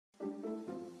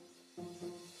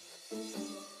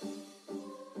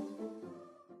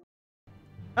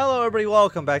Hello everybody,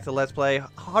 welcome back to Let's Play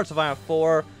Hearts of Iron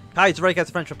 4, Kaiserreich as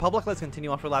the French Republic. Let's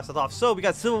continue off where we last left off. So, we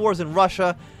got civil wars in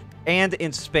Russia and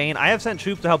in Spain. I have sent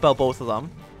troops to help out both of them.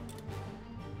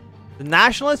 The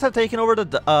nationalists have taken over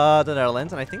the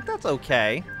Netherlands, and I think that's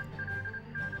okay.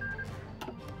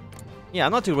 Yeah,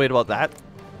 I'm not too worried about that.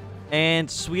 And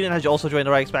Sweden has also joined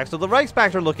the Reichspakt. So the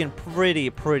Reichspakt are looking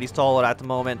pretty solid at the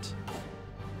moment.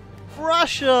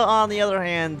 Russia, on the other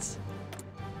hand,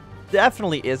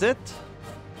 definitely isn't.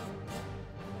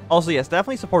 Also, yes,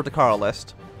 definitely support the Karl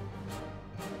list.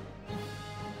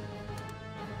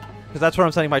 Because that's where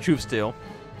I'm sending my troops to.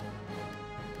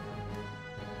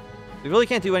 We really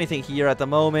can't do anything here at the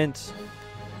moment.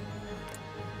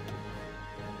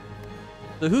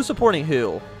 So who's supporting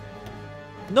who?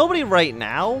 Nobody right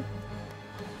now.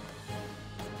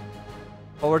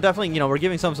 But we're definitely, we're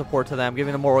giving some support to them.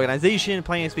 Giving them more organization,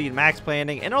 planning speed, max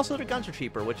planning, and also their guns are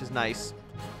cheaper, which is nice.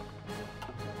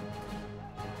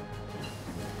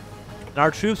 And our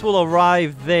troops will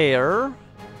arrive there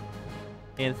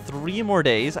in 3 more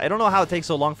days. I don't know how it takes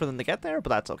so long for them to get there, but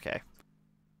that's okay.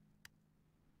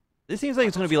 This seems like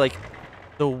it's going to be like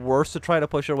the worst to try to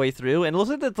push our way through. And it looks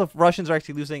like that the Russians are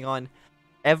actually losing on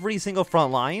every single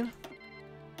front line,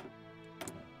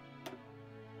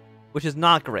 which is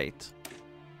not great.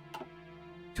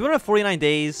 249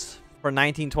 days for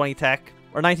 1920 tech,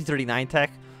 or 1939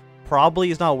 tech,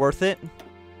 probably is not worth it.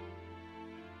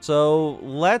 So,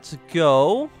 let's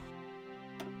go.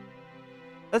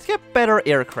 Let's get better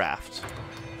aircraft.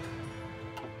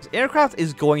 Aircraft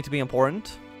is going to be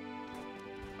important.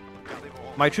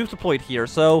 My troops deployed here.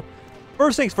 So,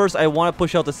 first things first, I want to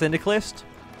push out the Syndicalist.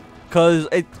 Because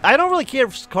I don't really care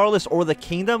if Carlist or the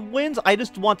Kingdom wins. I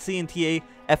just want CNTA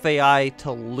FAI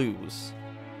to lose.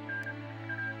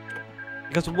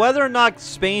 Because whether or not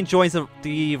Spain joins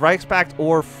the Reichspakt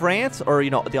or France, or,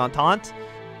 the Entente,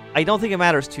 I don't think it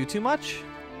matters too much.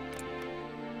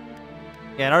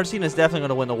 Yeah, and Argentina is definitely going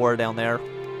to win the war down there.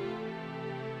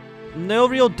 No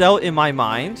real doubt in my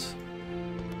mind.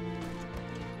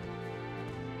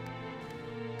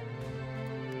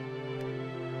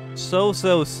 So.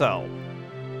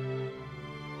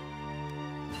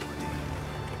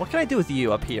 What can I do with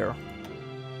you up here?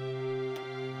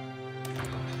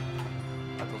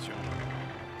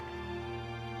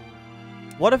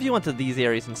 What if you went to these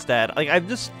areas instead? Like, I'm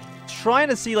just trying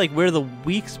to see, like, where the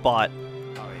weak spot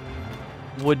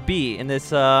would be in this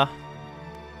front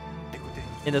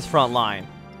line.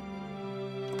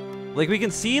 Like, we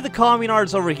can see the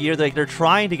communards over here. Like, they're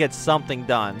trying to get something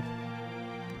done.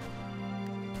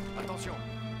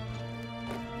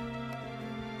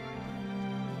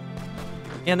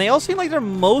 And they all seem like they're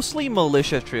mostly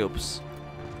militia troops.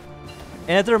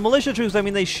 And if they're militia troops, I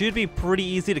mean, they should be pretty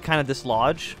easy to kind of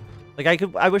dislodge. Like,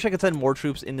 I wish I could send more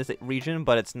troops in this region,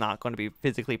 but it's not going to be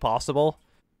physically possible.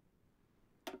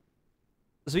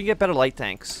 So we can get better light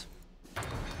tanks,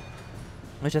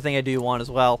 which I think I do want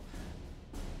as well.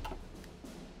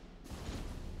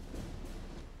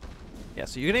 Yeah,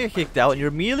 so you're going to get kicked out, and you're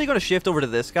immediately going to shift over to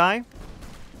this guy.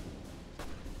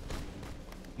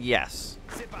 Yes.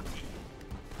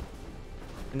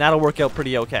 And that'll work out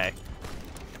pretty okay.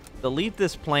 Delete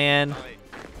this plan.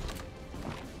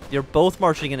 You're both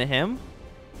marching into him.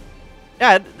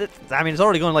 Yeah, I mean, it's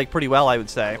already going, like, pretty well, I would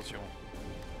say.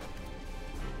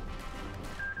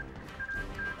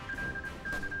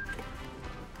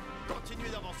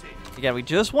 Again, we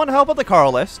just want to help out the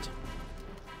Karl list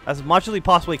as much as we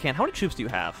possibly can. How many troops do you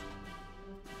have?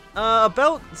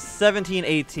 About 17,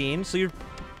 18. So you're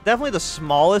definitely the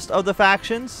smallest of the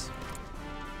factions.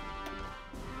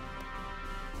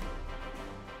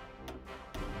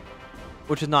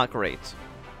 Which is not great.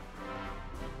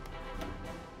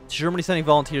 Germany sending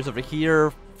volunteers over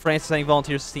here. France sending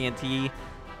volunteers to CNT.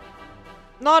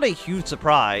 Not a huge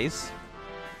surprise.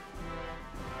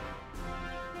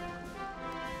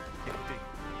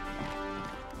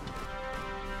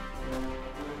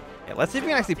 Yeah, let's see if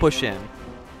we can actually push in.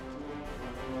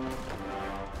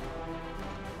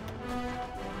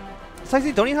 Let's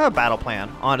actually don't even have a battle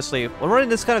plan, honestly. When we're in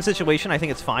this kind of situation, I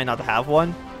think it's fine not to have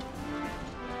one.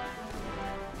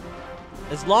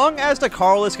 As long as the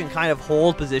Carlists can kind of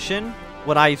hold position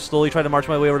when I slowly try to march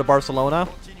my way over to Barcelona.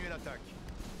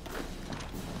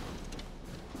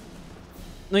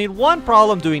 I mean, one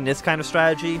problem doing this kind of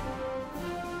strategy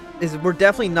is we're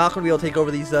definitely not going to be able to take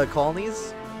over these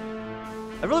colonies.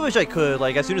 I really wish I could.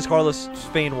 Like, as soon as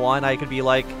Spain won, I could be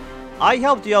like, I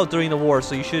helped you out during the war,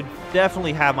 so you should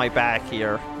definitely have my back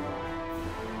here.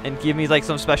 And give me, like,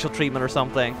 some special treatment or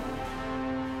something.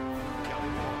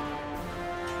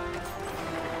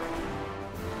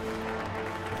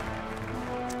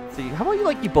 See, how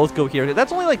about you both go here?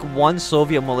 That's only like one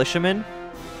Soviet militiaman.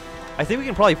 I think we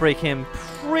can probably break him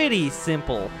pretty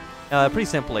simply.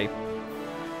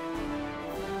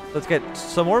 Let's get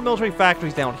some more military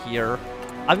factories down here.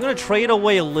 I'm gonna trade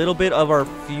away a little bit of our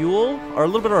fuel, or a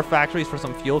little bit of our factories for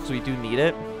some fuel, because we do need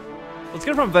it. Let's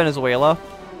get it from Venezuela.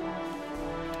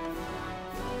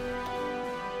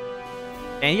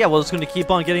 And yeah, we're just gonna keep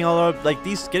on getting all our,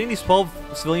 getting these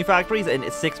 12 civilian factories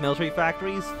and 6 military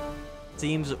factories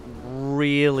seems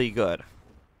really good.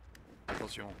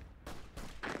 Attention.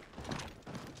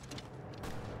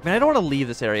 Man, I don't want to leave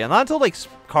this area. Not until,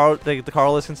 the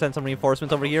Carlists can send some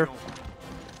reinforcements over here.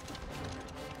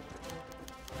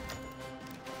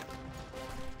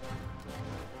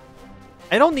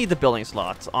 I don't need the building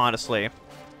slots, honestly.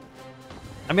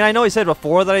 I mean, I know I said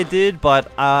before that I did,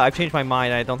 but I've changed my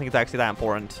mind. I don't think it's actually that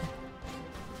important.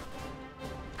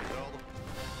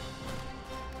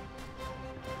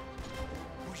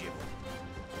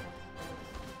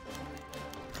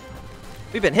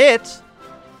 We've been hit.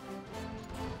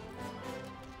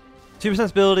 2%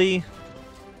 stability.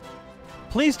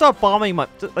 Please stop bombing my...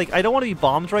 I don't want to be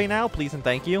bombed right now. Please and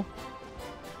thank you.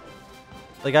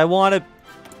 I want to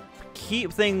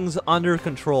keep things under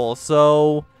control.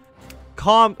 So,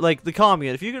 the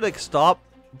commune. If you could, stop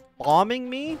bombing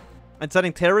me and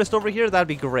sending terrorists over here, that'd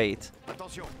be great.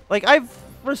 I've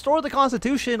restored the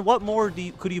Constitution. What more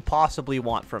could you possibly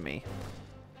want from me?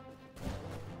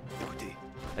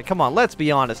 Come on, let's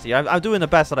be honest here. I'm doing the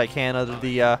best that I can under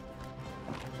the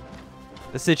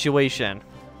situation.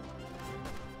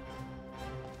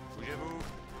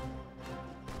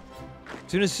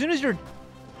 As soon as you're...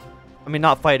 I mean,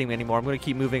 not fighting me anymore. I'm going to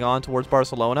keep moving on towards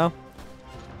Barcelona.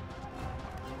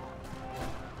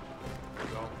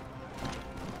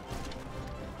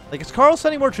 Is Carl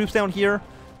sending more troops down here?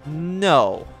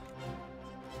 No.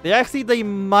 They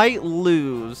might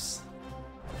lose.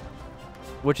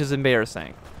 Which is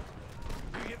embarrassing.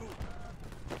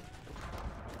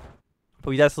 But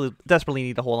we desperately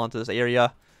need to hold on to this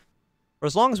area for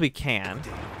as long as we can.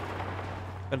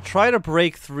 I'm going to try to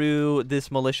break through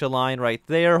this militia line right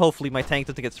there. Hopefully my tank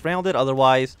doesn't get surrounded.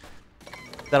 Otherwise,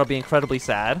 that'll be incredibly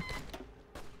sad.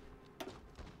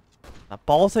 The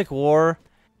Baltic War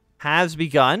has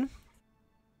begun.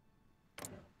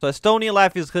 So Estonia,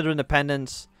 Latvia declared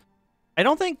independence. I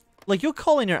don't think... you'll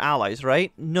call in your allies,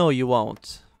 right? No, you won't.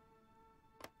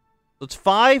 So it's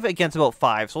 5 against about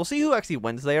 5. So we'll see who actually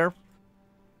wins there.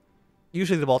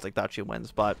 Usually the Baltic Duchy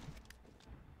wins, but...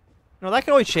 that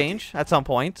can always change at some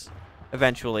point.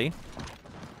 Eventually.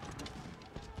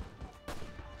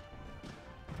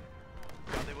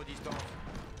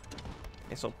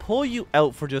 Okay, so pull you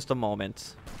out for just a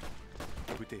moment.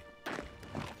 See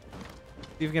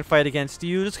if we can fight against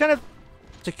you. Just kind of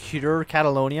secure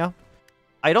Catalonia.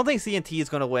 I don't think CNT is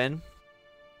going to win.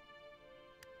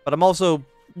 But I'm also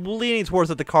leaning towards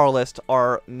that the Carlists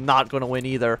are not going to win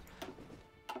either.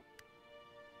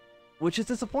 Which is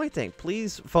disappointing.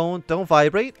 Please, phone, don't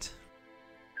vibrate.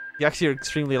 You actually are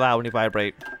extremely loud when you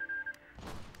vibrate.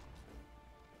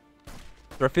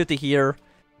 There are 50 here.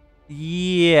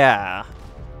 Yeah.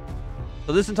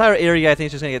 So this entire area, I think,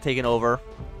 is just going to get taken over.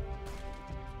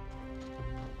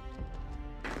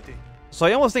 So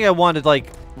I almost think I wanted,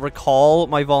 recall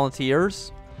my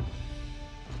volunteers.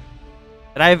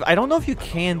 And I don't know if you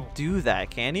can do that,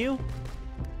 can you?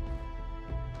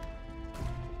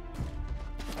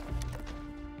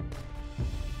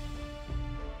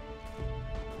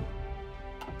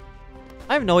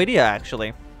 I have no idea,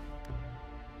 actually.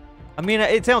 I mean,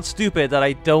 it sounds stupid that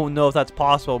I don't know if that's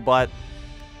possible, but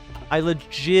I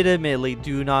legitimately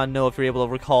do not know if you're able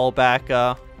to recall back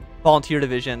volunteer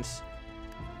divisions.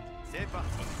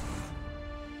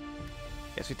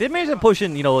 Yes, we did manage to push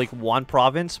in, one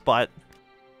province, but...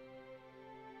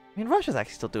 I mean, Russia's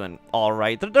actually still doing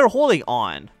alright. They're holding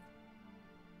on.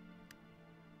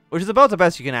 Which is about the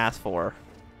best you can ask for.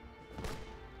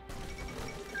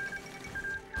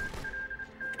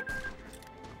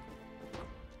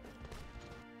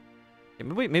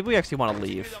 Okay, maybe we actually want to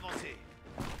leave.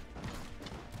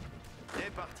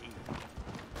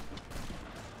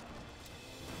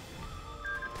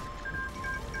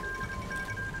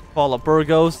 Fall of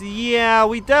Burgos. Yeah,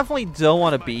 we definitely don't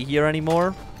want to be here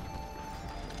anymore.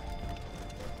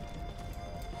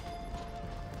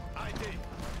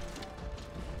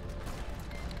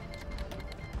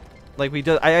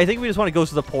 I think we just want to go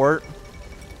to the port.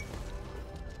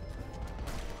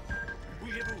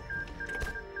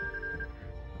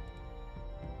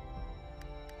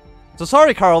 So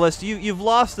sorry, Carlist, you've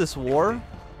lost this war.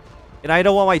 And I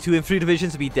don't want my 2 infantry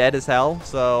divisions to be dead as hell,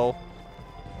 so...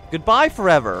 Goodbye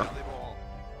forever.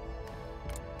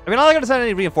 I mean, I'm not going to send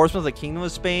any reinforcements to the Kingdom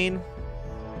of Spain.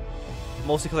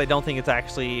 Mostly because I don't think it's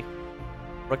actually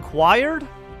required.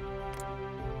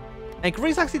 And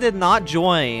Greece actually did not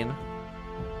join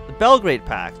the Belgrade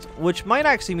Pact, which might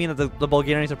actually mean that the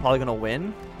Bulgarians are probably going to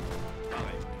win.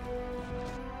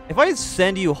 If I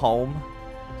send you home,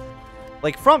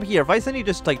 like from here, if I send you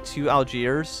just like to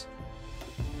Algiers,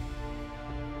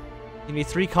 you need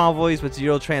 3 convoys with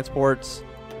 0 transports.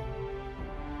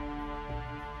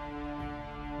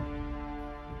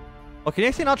 Oh, can you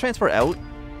actually not transport out?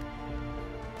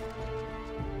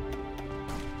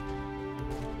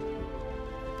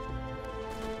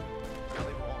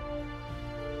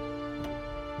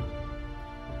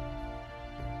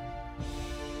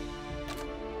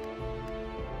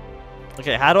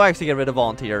 Okay, how do I actually get rid of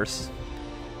volunteers?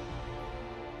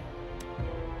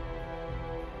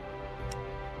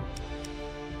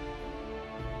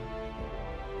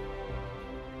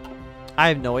 I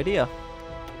have no idea.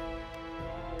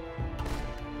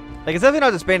 Like, it's definitely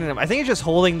not disbanding them. I think it's just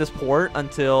holding this port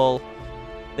until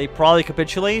they probably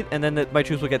capitulate, and then my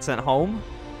troops will get sent home.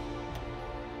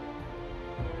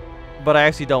 But I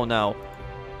actually don't know.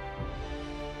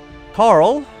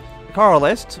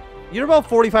 Carlist, you're about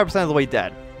 45% of the way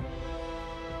dead.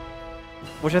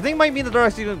 Which I think might mean that they're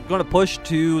actually going to push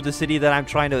to the city that I'm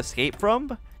trying to escape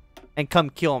from and come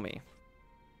kill me.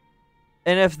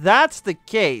 And if that's the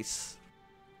case,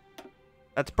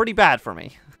 that's pretty bad for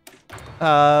me.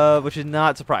 Which is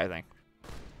not surprising.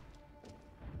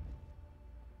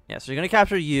 Yeah, so you're going to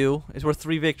capture you. It's worth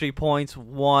 3 victory points.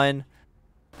 1.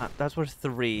 That's worth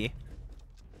 3.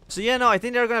 So yeah, no, I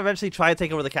think they're going to eventually try to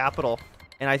take over the capital.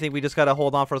 And I think we just got to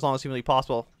hold on for as long as humanly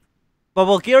possible. But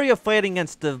Bulgaria fighting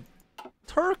against the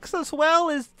Turks as well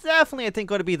is definitely, I think,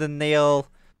 going to be the nail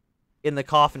in the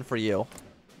coffin for you.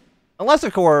 Unless,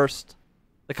 of course,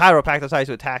 the Cairo Pact decides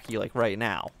to attack you, like, right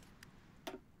now.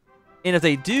 And if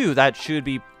they do, that should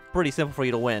be pretty simple for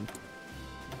you to win.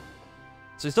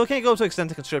 So you still can't go to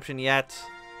extensive conscription yet.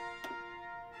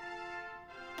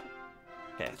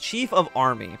 Okay, Chief of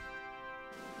Army.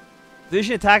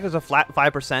 Division attack is a flat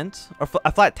 5%, or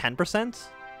a flat 10%.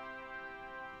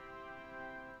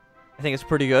 I think it's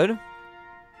pretty good.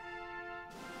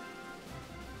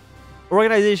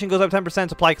 Organization goes up 10%.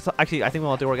 Supply, actually, I think we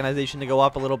want the organization to go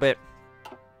up a little bit.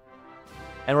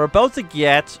 And we're about to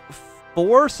get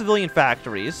 4 civilian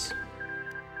factories,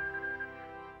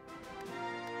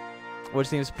 which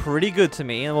seems pretty good to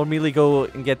me. And we'll immediately go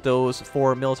and get those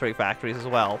 4 military factories as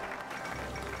well.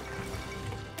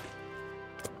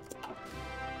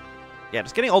 Yeah,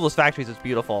 just getting all those factories is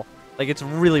beautiful. Like, it's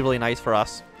really, really nice for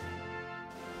us.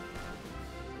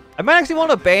 I might actually want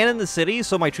to abandon the city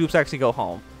so my troops actually go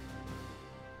home.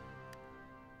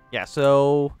 Yeah,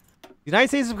 so the United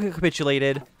States have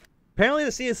capitulated. Apparently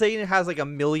the CSA has like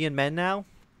 1 million men now.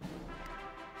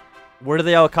 Where do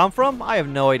they all come from? I have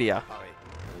no idea.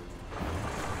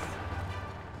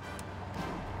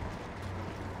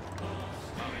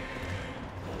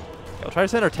 Okay, we'll try to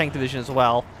send our tank division as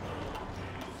well.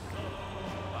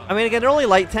 I mean, again, they're only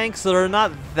light tanks, so they're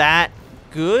not that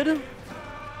good.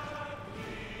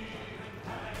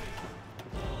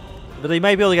 But they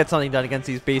might be able to get something done against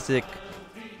these basic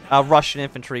Russian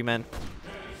infantrymen.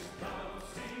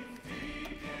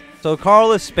 So,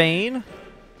 Carlos, Spain.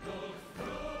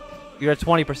 You're at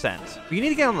 20%. But you need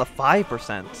to get on the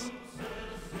 5%.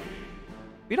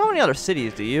 You don't have any other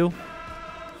cities, do you?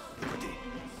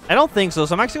 I don't think so.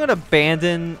 So, I'm actually going to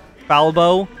abandon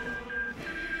Balbo.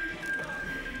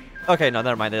 Okay, no,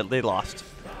 never mind. They lost.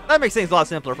 That makes things a lot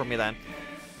simpler for me then.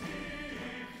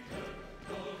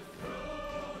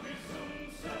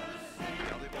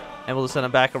 And we'll just send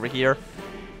them back over here.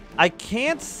 I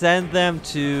can't send them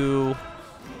to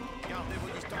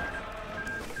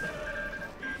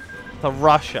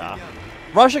Russia.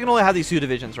 Russia can only have these 2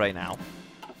 divisions right now.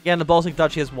 Yeah, and the Baltic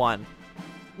Duchy has 1.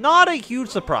 Not a huge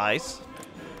surprise.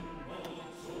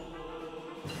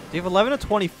 They have 11 to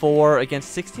 24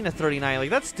 against 16 to 39. Like,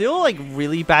 that's still, like,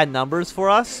 really bad numbers for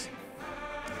us.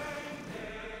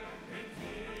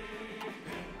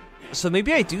 So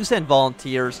maybe I do send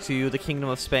volunteers to the Kingdom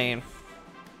of Spain.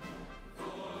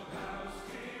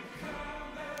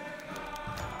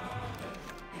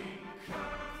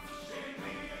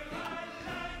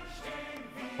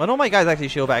 When will my guys actually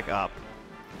show back up?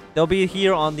 They'll be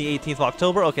here on the 18th of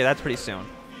October. Okay, that's pretty soon.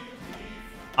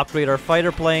 Upgrade our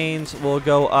fighter planes. We'll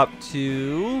go up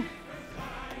to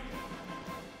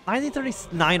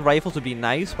 1939 rifles would be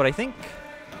nice, but I think,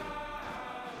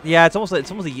 yeah, it's almost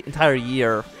the entire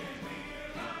year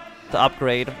to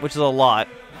upgrade, which is a lot.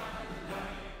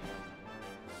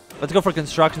 Let's go for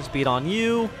construction speed on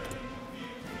you.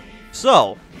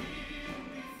 So,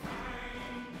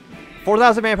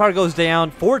 4,000 manpower goes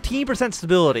down. 14%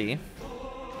 stability.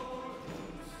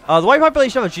 The white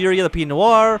population of Algeria, the Pied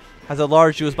Noir, has a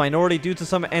large Jewish minority due to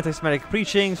some anti-Semitic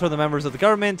preachings from the members of the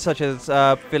government, such as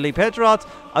Philippe Pedrot.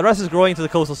 Unrest is growing to the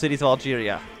coastal cities of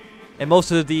Algeria, and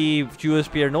most of the Jewish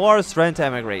Pied Noirs threaten to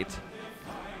emigrate. So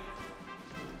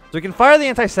we can fire the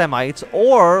anti-Semites,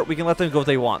 or we can let them go if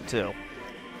they want to.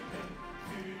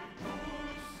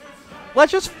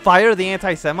 Let's just fire the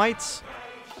anti-Semites.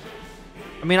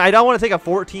 I mean, I don't want to take a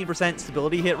 14%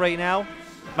 stability hit right now.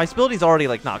 My stability's already,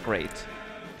 like, not great.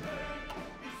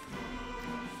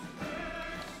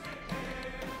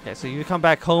 Okay, so you come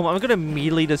back home. I'm going to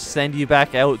immediately just send you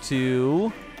back out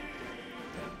to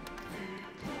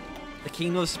the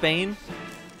Kingdom of Spain.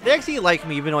 They actually like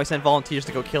me, even though I sent volunteers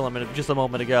to go kill him just a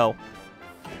moment ago.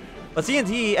 But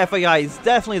CNT FAI is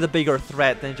definitely the bigger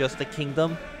threat than just the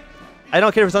Kingdom. I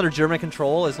don't care if it's under German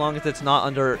control, as long as it's not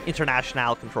under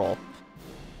international control.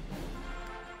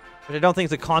 But I don't think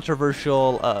it's a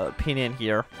controversial opinion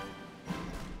here.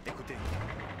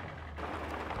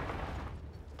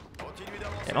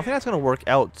 I don't think that's going to work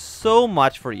out so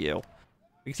much for you.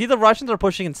 You can see the Russians are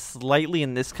pushing in slightly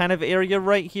in this kind of area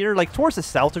right here. Like, towards the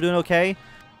south they're doing okay,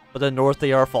 but the north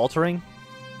they are faltering.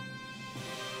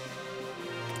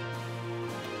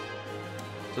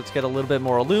 So let's get a little bit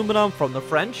more aluminum from the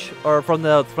French, or from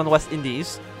the West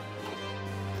Indies.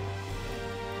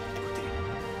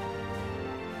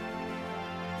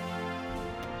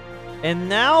 And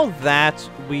now that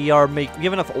we have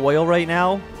enough oil right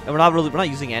now, and we're not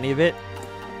using any of it,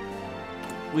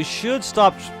 we should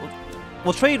stop.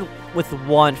 We'll trade with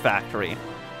one factory,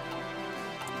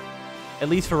 at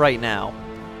least for right now.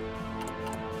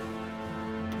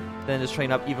 Then just train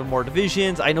up even more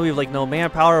divisions. I know we have like no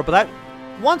manpower, but that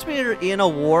once we're in a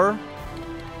war,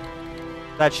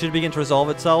 that should begin to resolve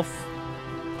itself.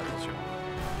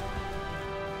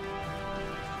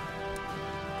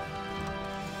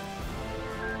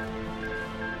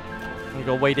 We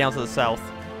go way down to the south.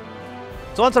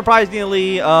 So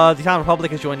unsurprisingly, the Italian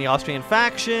Republic has joined the Austrian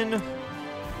faction. You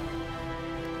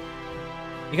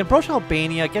can approach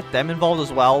Albania, get them involved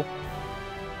as well.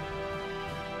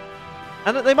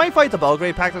 And they might fight the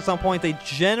Belgrade Pact at some point. They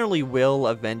generally will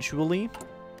eventually.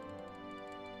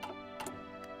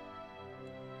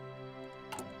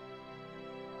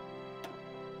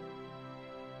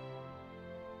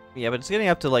 Yeah, but it's getting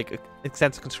up to like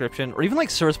extensive conscription, or even like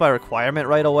service by requirement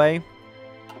right away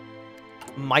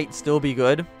might still be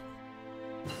good.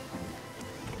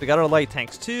 We got our light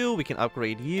tanks too. We can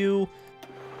upgrade you.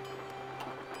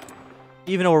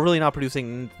 Even though we're really not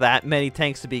producing that many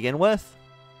tanks to begin with.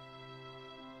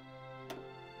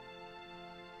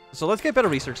 So let's get better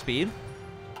research speed.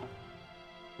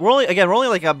 We're only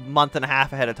like a month and a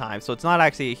half ahead of time, so it's not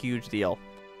actually a huge deal.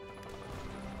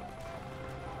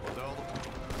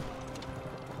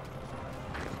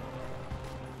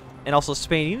 And also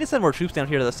Spain, you need to send more troops down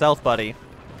here to the south, buddy.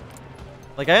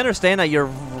 Like, I understand that you're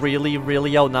really,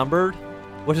 really outnumbered,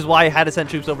 which is why I had to send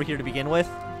troops over here to begin with.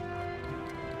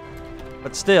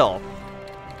 But still.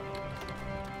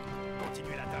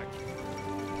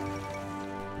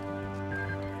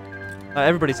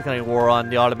 Everybody's declaring war on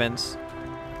the Ottomans.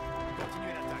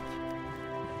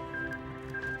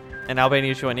 And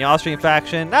Albania joined the Austrian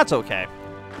faction. That's okay.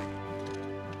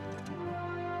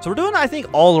 So we're doing, I think,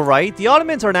 all right. The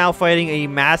Ottomans are now fighting a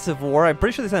massive war. I'm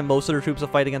pretty sure they sent most of their troops to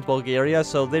fight against Bulgaria,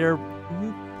 so they're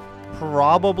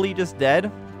probably just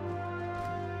dead.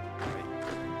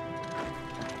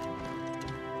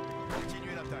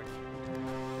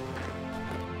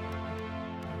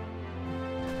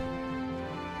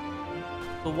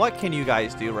 So what can you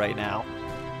guys do right now?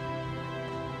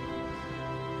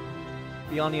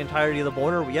 Beyond the entirety of the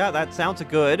border? Yeah, that sounds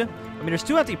good. I mean, there's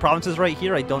 2 empty provinces right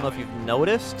here. I don't know if you've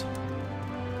noticed.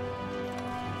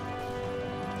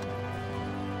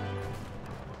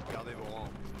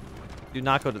 Do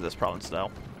not go to this province,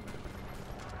 though.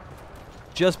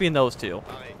 Just be in those 2.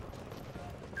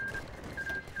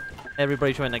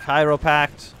 Everybody join the Cairo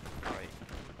Pact.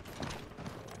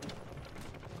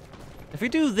 If we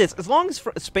do this, as long as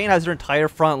Spain has their entire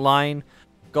front line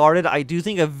guarded, I do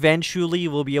think eventually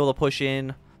we'll be able to push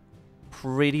in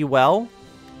pretty well.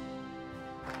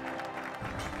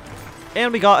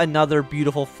 And we got another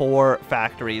beautiful 4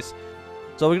 factories.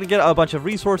 So we're going to get a bunch of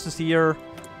resources here.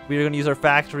 We're going to use our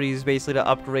factories basically to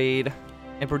upgrade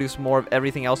and produce more of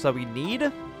everything else that we need.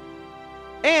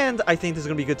 And I think this is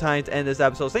going to be a good time to end this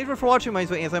episode. So thank you for watching. My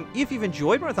name is Anthem. If you've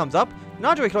enjoyed, give me a thumbs up. If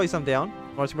not enjoyed, you can always thumb down.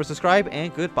 Want to see more, subscribe,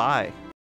 and goodbye.